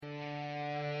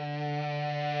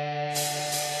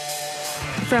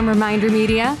From Reminder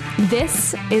Media,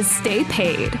 this is Stay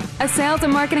Paid, a sales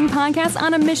and marketing podcast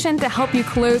on a mission to help you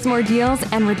close more deals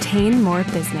and retain more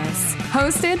business.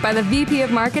 Hosted by the VP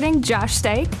of Marketing, Josh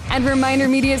Stake, and Reminder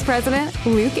Media's president,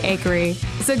 Luke Akery.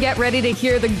 So get ready to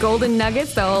hear the golden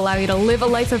nuggets that will allow you to live a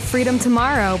life of freedom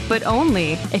tomorrow, but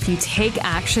only if you take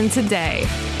action today.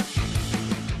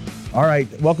 All right,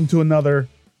 welcome to another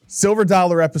Silver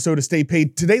Dollar episode of Stay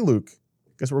Paid. Today, Luke,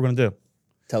 guess what we're going to do?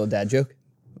 Tell a dad joke?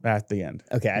 At the end.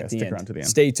 Okay, at the stick end. Around to the end.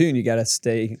 Stay tuned. You got to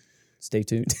stay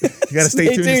tuned. You got to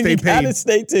stay tuned to stay You paid. got to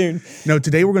stay tuned. No,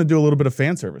 today we're going to do a little bit of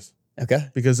fan service Okay.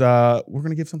 because we're going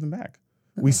to give something back.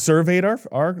 We surveyed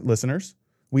our listeners.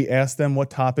 We asked them what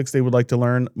topics they would like to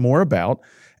learn more about.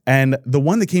 And the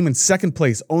one that came in second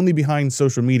place, only behind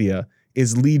social media,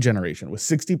 is lead generation, with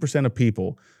 60% of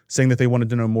people saying that they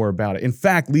wanted to know more about it. In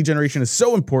fact, lead generation is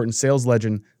so important, sales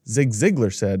legend Zig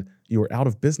Ziglar said, you are out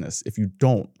of business if you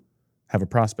don't have a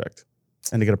prospect.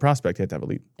 And to get a prospect, you have to have a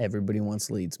lead. Everybody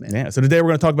wants leads, man. Yeah. So today we're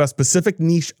going to talk about a specific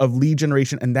niche of lead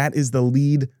generation, and that is the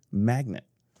lead magnet.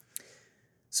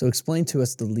 So explain to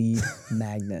us the lead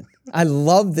magnet. I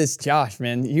love this, Josh,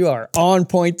 man. You are on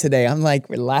point today. I'm like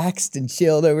relaxed and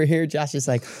chilled over here. Josh is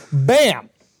like, bam.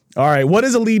 All right. What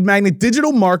is a lead magnet?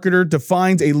 Digital marketer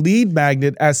defines a lead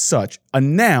magnet as such: a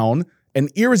noun, an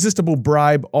irresistible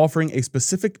bribe offering a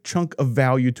specific chunk of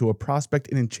value to a prospect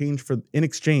in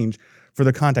exchange for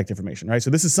the contact information, right? So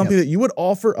this is something that you would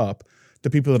offer up to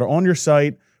people that are on your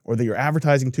site or that you're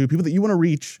advertising to, people that you want to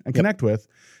reach and connect with,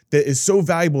 that is so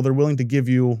valuable they're willing to give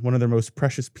you one of their most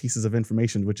precious pieces of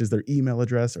information, which is their email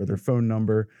address or their phone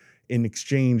number, in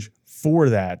exchange for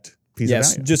that piece of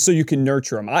value. Just so you can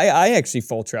nurture them. I actually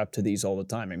fall trap to these all the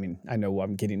time. I mean, I know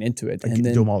I'm getting into it. I do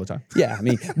them all the time. Yeah, I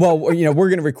mean, well, you know, we're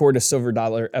going to record a Silver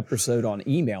Dollar episode on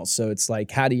email, so it's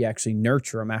like, how do you actually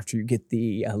nurture them after you get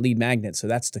the lead magnet? So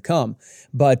that's to come.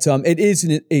 But it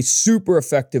is a super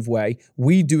effective way.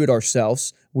 We do it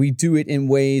ourselves. We do it in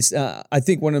ways, I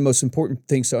think one of the most important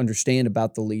things to understand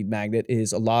about the lead magnet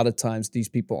is a lot of times these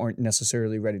people aren't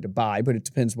necessarily ready to buy, but it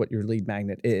depends what your lead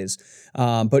magnet is.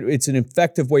 But it's an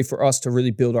effective way for us to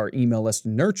really build our email list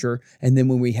and nurture. And then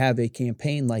when we have a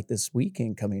campaign like this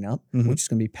weekend coming up, which is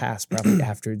going to be passed probably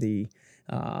after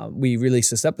we release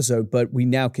this episode, but we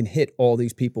now can hit all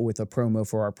these people with a promo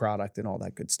for our product and all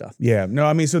that good stuff. Yeah, no,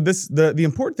 I mean, so the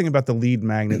important thing about the lead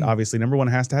magnet, obviously, number one,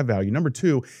 it has to have value. Number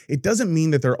two, it doesn't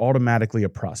mean that they're automatically a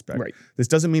prospect. Right. This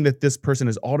doesn't mean that this person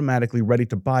is automatically ready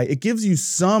to buy. It gives you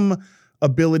some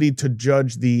ability to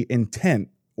judge the intent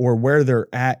or where they're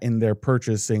at in their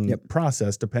purchasing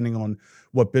process, depending on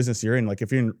what business you're in. Like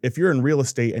if you're in real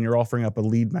estate and you're offering up a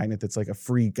lead magnet that's like a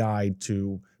free guide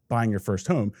to buying your first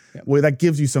home, well, that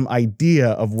gives you some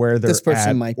idea of where they're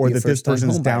at, or that this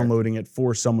person's downloading it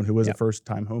for someone who is a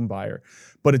first-time home buyer.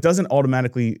 But it doesn't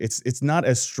automatically, it's not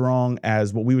as strong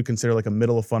as what we would consider like a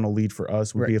middle of funnel lead for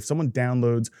us would be if someone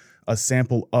downloads a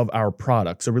sample of our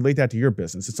product. So relate that to your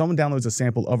business. If someone downloads a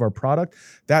sample of our product,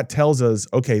 that tells us,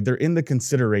 okay, they're in the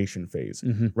consideration phase,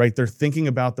 right? They're thinking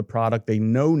about the product. They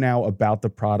know now about the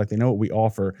product. They know what we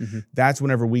offer. That's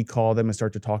whenever we call them and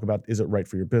start to talk about, is it right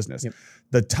for your business?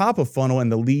 The top of funnel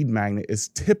and the lead magnet is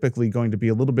typically going to be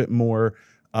a little bit more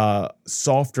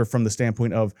softer from the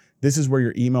standpoint of, this is where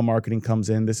your email marketing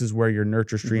comes in. This is where your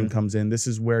nurture stream comes in. This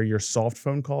is where your soft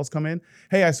phone calls come in.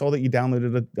 Hey, I saw that you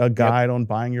downloaded a guide on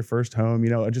buying your first home. You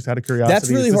know, just out of curiosity.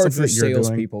 That's really hard for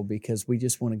salespeople because we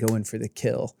just want to go in for the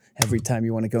kill every time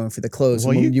you want to go in for the close.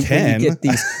 Well, when you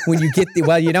get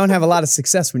well, you don't have a lot of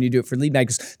success when you do it for lead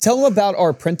magnets. Tell them about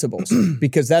our printables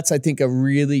because that's, I think, a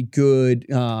really good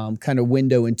kind of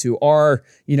window into our,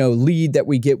 lead that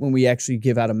we get when we actually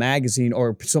give out a magazine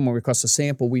or someone requests a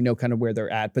sample. We know kind of where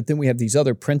they're at, but then we have these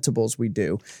other printables we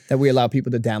do that we allow people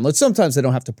to download. Sometimes they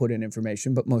don't have to put in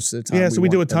information, but most of the time, yeah. So we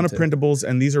do a ton of printables,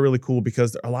 and these are really cool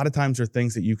because a lot of times they're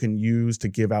things that you can use to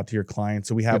give out to your clients.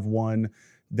 So we have one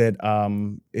that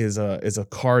is a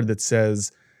card that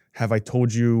says, "Have I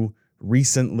told you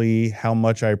recently how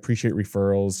much I appreciate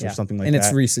referrals," or something like that. And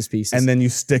it's Reese's Pieces. And then you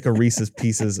stick a Reese's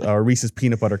Pieces, Reese's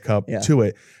peanut butter cup to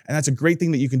it. And that's a great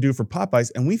thing that you can do for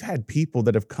Popeyes. And we've had people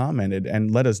that have commented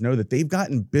and let us know that they've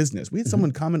gotten business. We had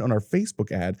someone comment on our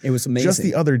Facebook ad. It was amazing. Just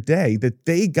the other day that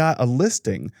they got a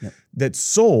listing that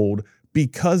sold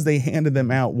because they handed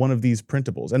them out one of these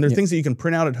printables. And they're things that you can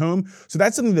print out at home. So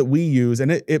that's something that we use.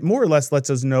 And it more or less lets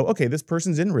us know, okay, this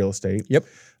person's in real estate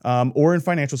or in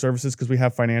financial services, because we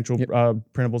have financial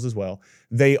printables as well.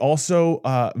 They also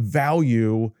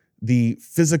value the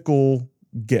physical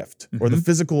gift or the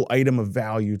physical item of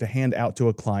value to hand out to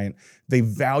a client. They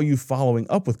value following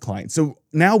up with clients. So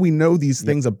now we know these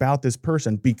things about this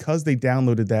person because they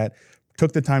downloaded that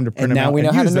took the time to print And them now out we know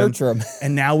and how to use them. nurture them.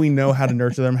 And now we know how to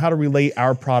nurture them, how to relate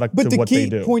our product But to the what they key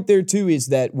do. point there too is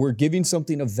that we're giving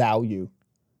something of value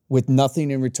with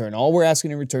nothing in return. All we're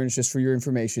asking in return is just for your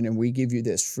information, and we give you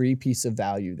this free piece of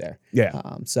value there. Yeah.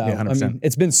 So Yeah, 100%.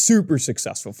 it's been super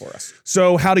successful for us.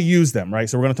 So how to use them, right?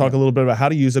 So we're going to talk a little bit about how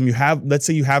to use them. Let's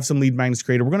say you have some lead magnets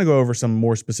created. We're going to go over some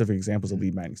more specific examples of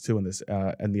lead magnets too in this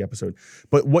in the episode.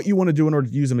 But what you want to do in order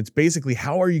to use them, it's basically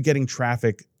how are you getting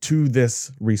traffic to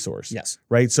this resource? Yes.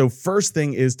 Right. So first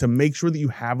thing is to make sure that you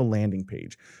have a landing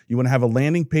page. You want to have a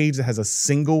landing page that has a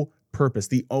single purpose.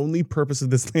 The only purpose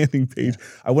of this landing page,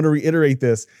 I want to reiterate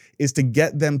this, is to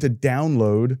get them to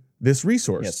download this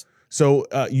resource. Yes. So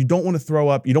you don't want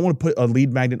to put a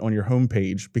lead magnet on your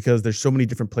homepage because there's so many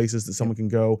different places that someone can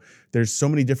go. There's so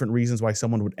many different reasons why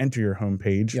someone would enter your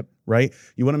homepage, right?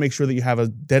 You want to make sure that you have a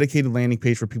dedicated landing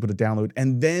page for people to download.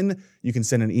 And then you can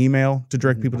send an email to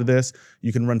direct people to this.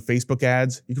 You can run Facebook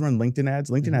ads. You can run LinkedIn ads.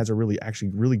 LinkedIn ads are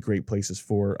really great places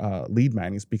for lead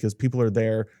magnets because people are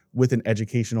there with an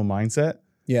educational mindset.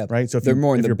 Yeah, right. So if they're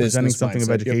more in if the you're presenting business something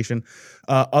mindset. of education,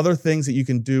 other things that you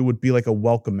can do would be like a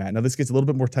welcome mat. Now this gets a little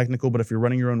bit more technical, but if you're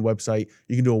running your own website,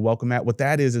 you can do a welcome mat. What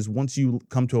that is once you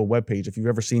come to a web page, if you've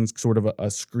ever seen sort of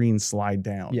a screen slide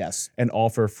down, and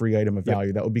offer a free item of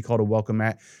value, that would be called a welcome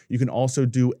mat. You can also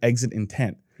do exit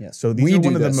intent. Yes. So these are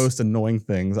one of the most annoying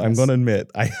things. I'm going to admit,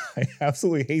 I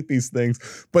absolutely hate these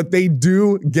things, but they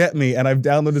do get me. And I've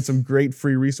downloaded some great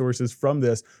free resources from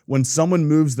this. When someone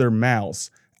moves their mouse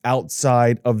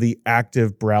outside of the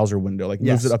active browser window, like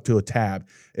moves it up to a tab,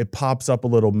 it pops up a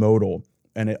little modal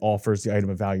and it offers the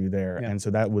item of value there. And so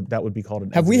that would be called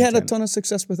an Have we had intent. a ton of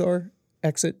success with our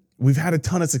exit? We've had a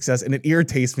ton of success, and it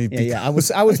irritates me. I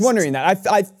was wondering that.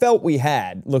 I felt we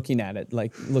had looking at it,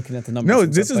 like looking at the numbers. No,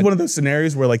 this is one of those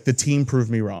scenarios where like the team proved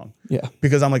me wrong. Yeah,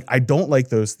 because I'm like, I don't like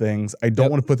those things. I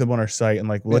don't want to put them on our site, and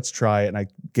like, let's try it. And I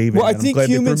gave it. Well, I and think I'm glad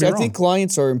humans, they I proved me think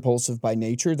clients are impulsive by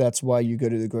nature. That's why you go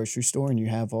to the grocery store and you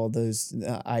have all those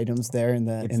items there in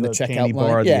the checkout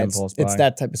line. Yeah, it's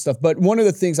that type of stuff. But one of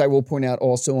the things I will point out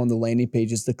also on the landing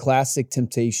page is the classic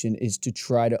temptation is to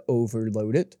try to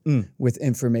overload it with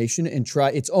information and try.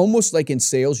 It's almost like in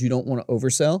sales, you don't want to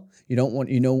oversell. You don't want,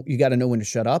 you got to know when to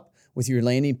shut up. With your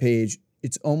landing page,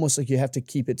 it's almost like you have to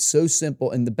keep it so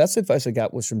simple. And the best advice I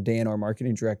got was from Dan, our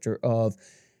marketing director, of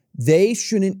they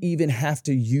shouldn't even have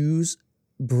to use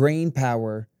brain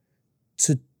power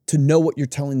to know what you're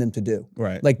telling them to do.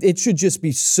 Right. Like it should just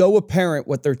be so apparent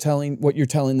what you're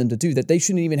telling them to do that they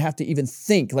shouldn't even have to even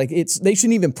think. Like they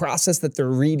shouldn't even process that they're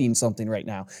reading something right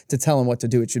now to tell them what to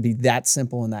do. It should be that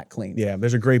simple and that clean. Yeah,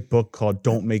 there's a great book called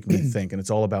Don't Make Me Think, and it's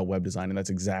all about web design, and that's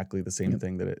exactly the same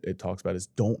thing that it talks about is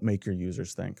don't make your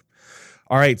users think.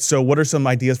 All right, so what are some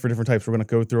ideas for different types? We're going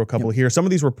to go through a couple here. Some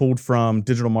of these were pulled from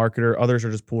Digital Marketer. Others are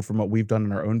just pulled from what we've done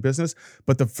in our own business.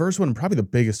 But the first one, and probably the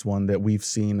biggest one that we've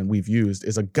seen and we've used,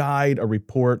 is a guide, a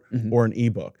report, or an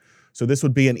ebook. So this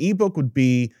would be an ebook would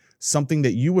be something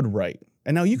that you would write.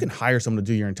 And now you can hire someone to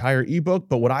do your entire ebook,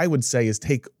 but what I would say is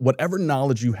take whatever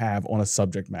knowledge you have on a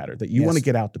subject matter that you want to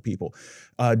get out to people.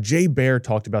 Jay Baer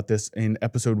talked about this in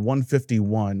episode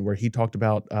 151, where he talked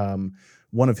about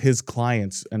one of his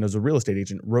clients, and as a real estate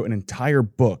agent, wrote an entire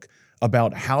book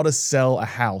about how to sell a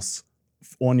house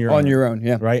on your own,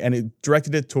 right? And it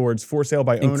directed it towards for sale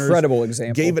by owners. Incredible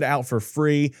example. Gave it out for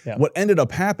free. Yeah. What ended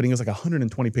up happening, it was like a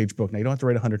 120-page book. Now, you don't have to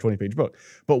write a 120-page book.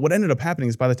 But what ended up happening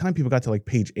is by the time people got to like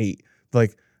page 8,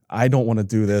 like, I don't want to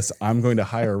do this. I'm going to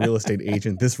hire a real estate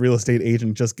agent. This real estate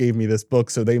agent just gave me this book,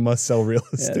 so they must sell real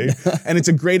estate. And it's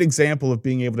a great example of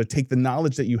being able to take the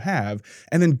knowledge that you have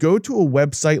and then go to a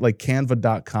website like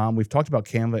canva.com. We've talked about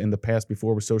Canva in the past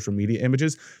before with social media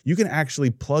images. You can actually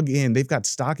plug in. They've got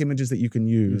stock images that you can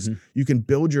use. You can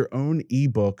build your own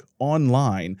ebook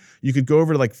online. You could go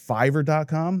over to like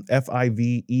Fiverr.com,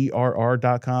 Fiverr.com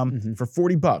for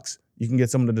 $40. You can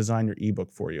get someone to design your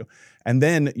ebook for you. And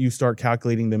then you start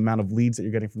calculating the amount of leads that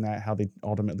you're getting from that, how they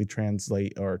ultimately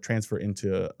translate or transfer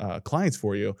into clients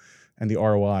for you, and the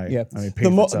ROI. Yeah. I mean,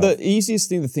 the easiest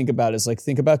thing to think about is like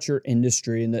think about your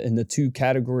industry, and the two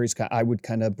categories I would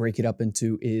kind of break it up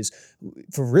into is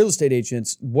for real estate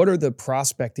agents, what are the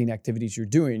prospecting activities you're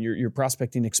doing? You're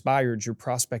prospecting expireds, you're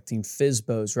prospecting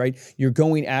FSBOs, right? You're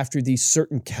going after these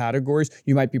certain categories.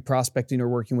 You might be prospecting or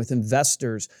working with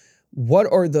investors.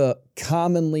 What are the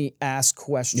commonly asked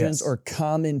questions or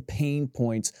common pain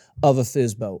points of a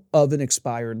FSBO, of an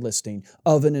expired listing,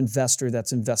 of an investor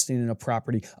that's investing in a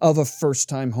property, of a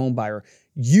first-time home buyer?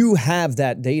 you have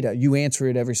that data. You answer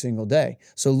it every single day.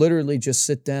 So literally just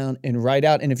sit down and write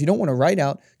out. And if you don't want to write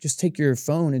out, just take your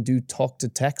phone and do talk to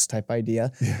text type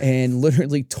idea and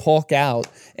literally talk out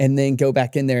and then go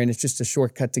back in there. And it's just a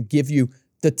shortcut to give you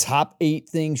the top 8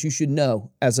 things you should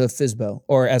know as a FSBO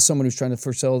or as someone who's trying to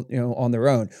for sale, on their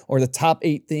own, or the top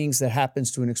 8 things that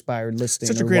happens to an expired listing.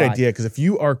 Such a great idea, because if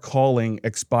you are calling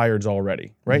expireds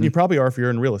already, right? And you probably are if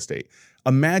you're in real estate.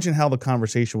 Imagine how the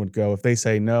conversation would go if they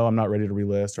say, no, I'm not ready to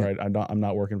relist, or I'm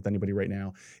not working with anybody right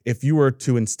now. If you were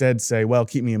to instead say, well,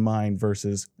 keep me in mind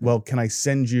versus, well, can I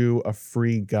send you a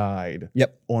free guide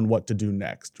on what to do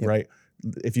next, right?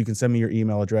 If you can send me your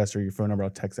email address or your phone number, I'll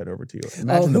text that over to you.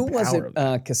 Imagine who was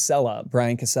it? Casella,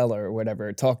 Brian Casella or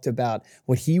whatever, talked about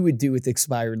what he would do with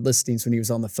expired listings when he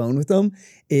was on the phone with them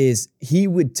is he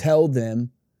would tell them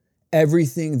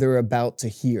everything they're about to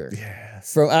hear.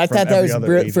 I thought that was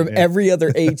brilliant. From every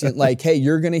other agent, like, hey,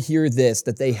 you're going to hear this,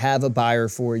 that they have a buyer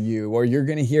for you, or you're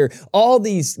going to hear all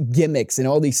these gimmicks and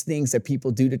all these things that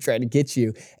people do to try to get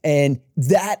you. And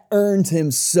that earned him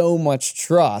so much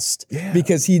trust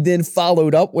because he then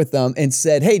followed up with them and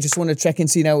said, hey, just want to check and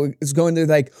see how it's going. They're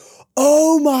like,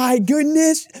 oh my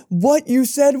goodness, what you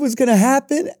said was going to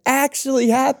happen actually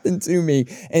happened to me.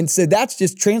 And so that's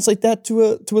just translate that to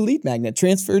a lead magnet,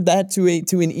 transfer that to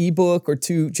an ebook or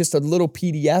to just a little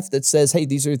PDF that says, hey,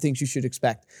 these are the things you should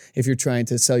expect if you're trying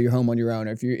to sell your home on your own,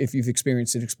 or if you've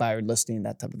experienced an expired listing,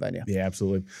 that type of idea. Yeah,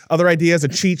 absolutely. Other ideas, a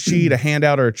cheat sheet, a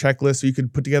handout, or a checklist. So you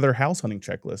could put together a house hunting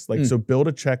checklist. So build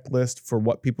a checklist for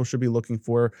what people should be looking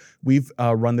for. We've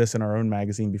run this in our own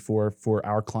magazine before for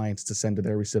our clients to send to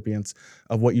their recipients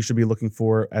of what you should be looking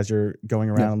for as you're going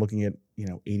around and looking at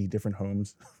 80 different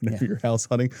homes whenever you're house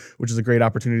hunting, which is a great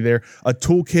opportunity there. A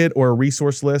toolkit or a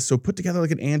resource list. So put together like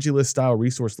an Angie List style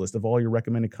resource list of all your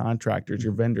recommended contractors,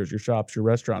 your vendors, your shops, your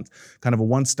restaurants, kind of a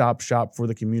one-stop shop for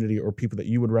the community or people that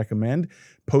you would recommend.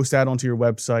 Post that onto your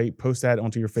website, post that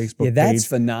onto your Facebook page. That's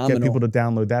phenomenal. Get people to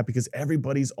download that because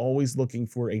everybody's always looking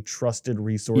for a trusted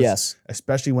resource,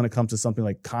 especially when it comes to something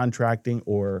like contracting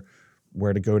or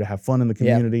where to go to have fun in the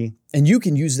community. And you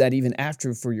can use that even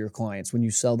after for your clients when you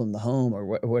sell them the home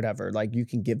or whatever. Like you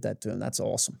can give that to them. That's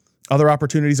awesome. Other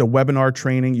opportunities, a webinar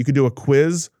training. You could do a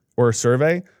quiz or a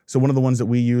survey. So one of the ones that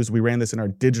we use, we ran this in our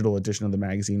digital edition of the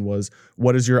magazine, was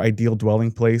what is your ideal dwelling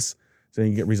place? So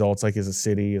you get results like, is it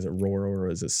city, is it rural, or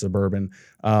is it suburban?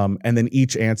 And then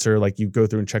each answer, like you go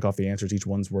through and check off the answers. Each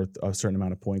one's worth a certain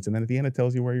amount of points. And then at the end, it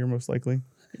tells you where you're most likely,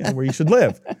 where you should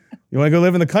live. You want to go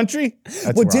live in the country?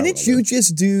 Well, didn't you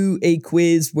just do a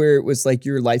quiz where it was like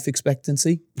your life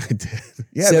expectancy? I did.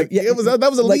 That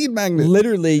was a lead magnet.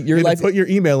 Literally, your you life. Put your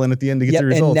email in at the end to get your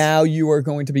results. And now you are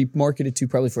going to be marketed to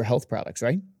probably for health products,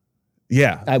 right?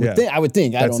 Yeah, I would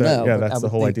think. I don't know. Yeah, that's the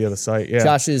whole idea of the site. Yeah,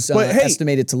 Josh is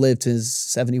estimated to live to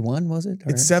 71. Was it?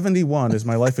 It's 71 is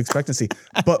my life expectancy.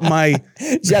 But my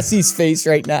Jesse's face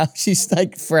right now, she's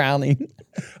like frowning.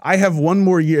 I have one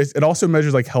more year. It also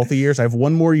measures like healthy years. I have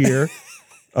one more year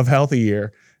of healthy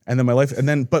year, and then my life,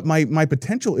 but my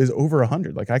potential is over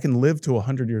 100. Like I can live to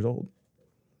 100 years old.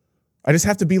 I just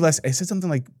have to be less. I said something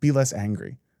like be less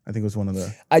angry. I think it was one of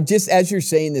the... as you're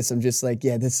saying this, I'm just like,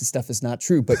 this stuff is not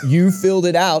true. But you filled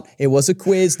it out. It was a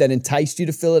quiz that enticed you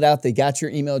to fill it out. They got your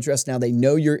email address. Now they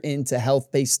know you're into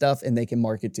health-based stuff and they can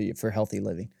market to you for healthy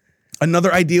living.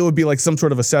 Another idea would be like some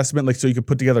sort of assessment, like so you could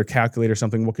put together a calculator or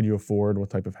something. What could you afford?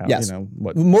 What type of house? Yes.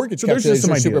 What mortgage calculators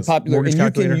are super popular. Mortgage and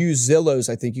calculator. You can use Zillows.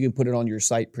 I think you can put it on your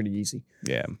site pretty easy.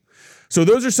 Yeah. So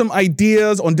those are some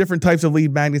ideas on different types of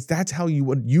lead magnets. That's how you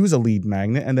would use a lead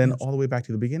magnet. And then all the way back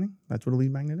to the beginning, that's what a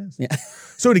lead magnet is. Yeah.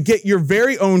 So to get your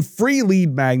very own free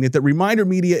lead magnet that Reminder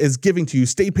Media is giving to you,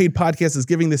 Stay Paid Podcast is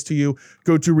giving this to you,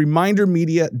 go to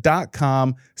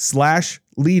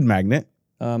remindermedia.com/lead magnet.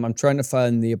 I'm trying to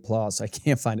find the applause. I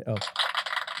can't find it. Oh,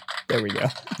 there we go.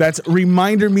 That's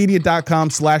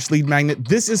remindermedia.com/lead magnet.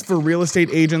 This is for real estate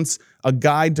agents, a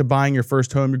guide to buying your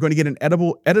first home. You're going to get an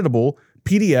editable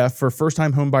PDF for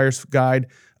first-time home buyers guide.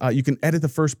 You can edit the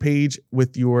first page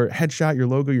with your headshot, your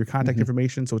logo, your contact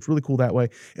information. So it's really cool that way.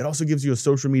 It also gives you a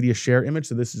social media share image.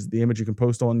 So this is the image you can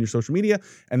post on your social media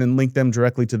and then link them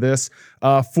directly to this.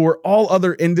 For all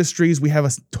other industries, we have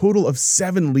a total of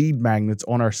 7 lead magnets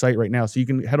on our site right now. So you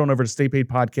can head on over to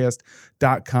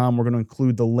staypaidpodcast.com. We're going to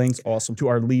include the links to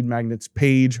our lead magnets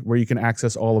page where you can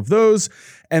access all of those.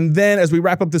 And then as we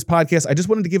wrap up this podcast, I just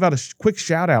wanted to give out a quick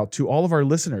shout out to all of our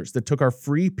listeners that took our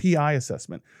free PI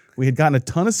assessment. We had gotten a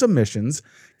ton of submissions.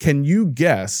 Can you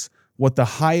guess what the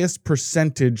highest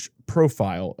percentage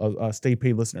profile of Stay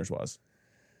Paid listeners was?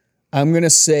 I'm going to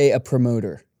say a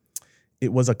promoter.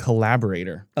 It was a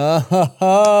collaborator.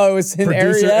 Oh, it was an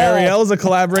Producer Ariel. Ariel is a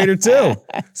collaborator too.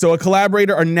 So a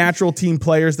collaborator are natural team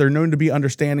players. They're known to be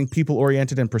understanding,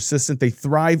 people-oriented, and persistent. They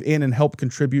thrive in and help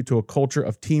contribute to a culture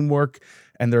of teamwork.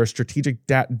 And their strategic,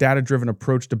 data-driven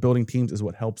approach to building teams is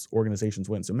what helps organizations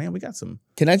win. So, man, we got some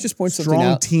Can I just point something strong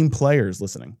out? team players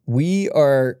listening. We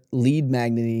are lead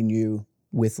magneting you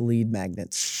with lead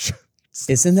magnets.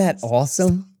 Isn't that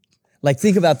awesome? Like,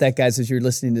 think about that, guys, as you're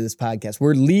listening to this podcast.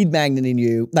 We're lead magneting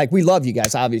you. Like, we love you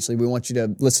guys, obviously. We want you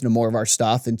to listen to more of our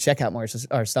stuff and check out more of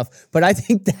our stuff. But I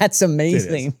think that's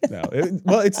amazing.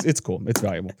 It's cool. It's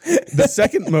valuable. The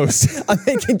second most. I'm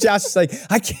thinking Josh is like,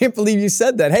 I can't believe you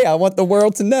said that. Hey, I want the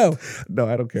world to know. No,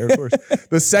 I don't care, of course.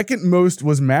 The second most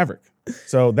was Maverick.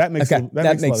 So that makes, Okay,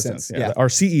 that makes a lot of sense. Yeah. Our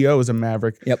CEO is a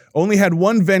Maverick. Yep. Only had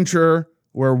one venture.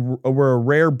 We're a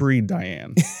rare breed,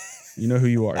 Diane. You know who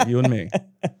you are, you and me.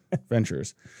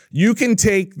 Ventures. You can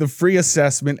take the free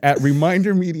assessment at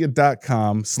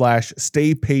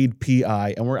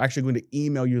remindermedia.com/staypaidpi, and we're actually going to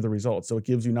email you the results. So it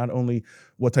gives you not only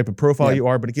what type of profile you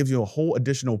are, but it gives you a whole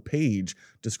additional page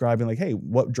describing like, hey,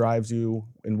 what drives you,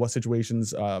 in what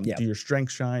situations do your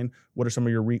strengths shine, what are some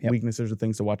of your weaknesses or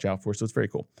things to watch out for. So it's very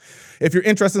cool. If you're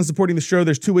interested in supporting the show,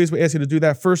 there's two ways we ask you to do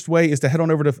that. First way is to head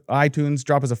on over to iTunes,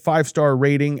 drop us a 5-star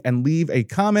rating, and leave a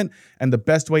comment. And the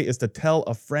best way is to tell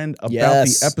a friend about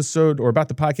the episode or about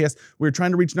the podcast. We were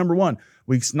trying to reach number 1.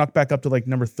 We snuck back up to like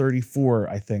number 34,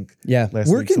 I think. Yeah, last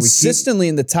we're week. consistently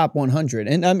in the top 100,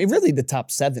 and I mean really the top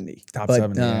 70. Top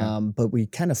 70, but we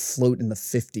kind of float in the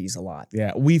 50s a lot.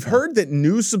 Yeah, we've heard that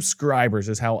new subscribers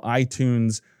is how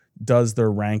iTunes does their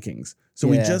rankings. So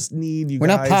we just need you we're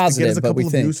guys not positive, to get us a but couple we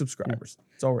of think. new subscribers.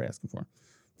 That's all we're asking for.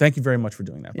 Thank you very much for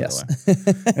doing that, by Yes. the way.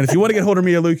 And if you want to get hold of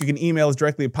me or Luke, you can email us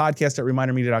directly at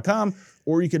podcast@remindermedia.com,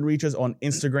 or you can reach us on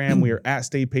Instagram. We are at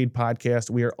Stay Paid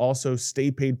Podcast. We are also Stay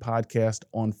Paid Podcast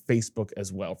on Facebook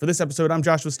as well. For this episode, I'm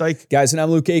Joshua Stike. Guys, and I'm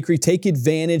Luke Acree. Take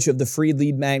advantage of the free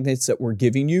lead magnets that we're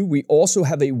giving you. We also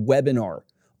have a webinar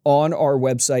on our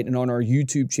website and on our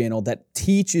YouTube channel that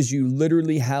teaches you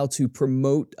literally how to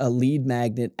promote a lead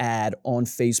magnet ad on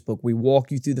Facebook. We walk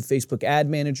you through the Facebook ad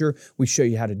manager. We show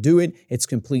you how to do it. It's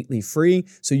completely free.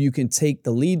 So you can take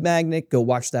the lead magnet, go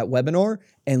watch that webinar,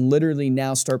 and literally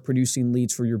now start producing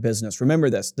leads for your business. Remember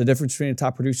this, the difference between a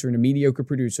top producer and a mediocre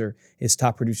producer is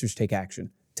top producers take action.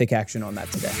 Take action on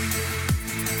that today.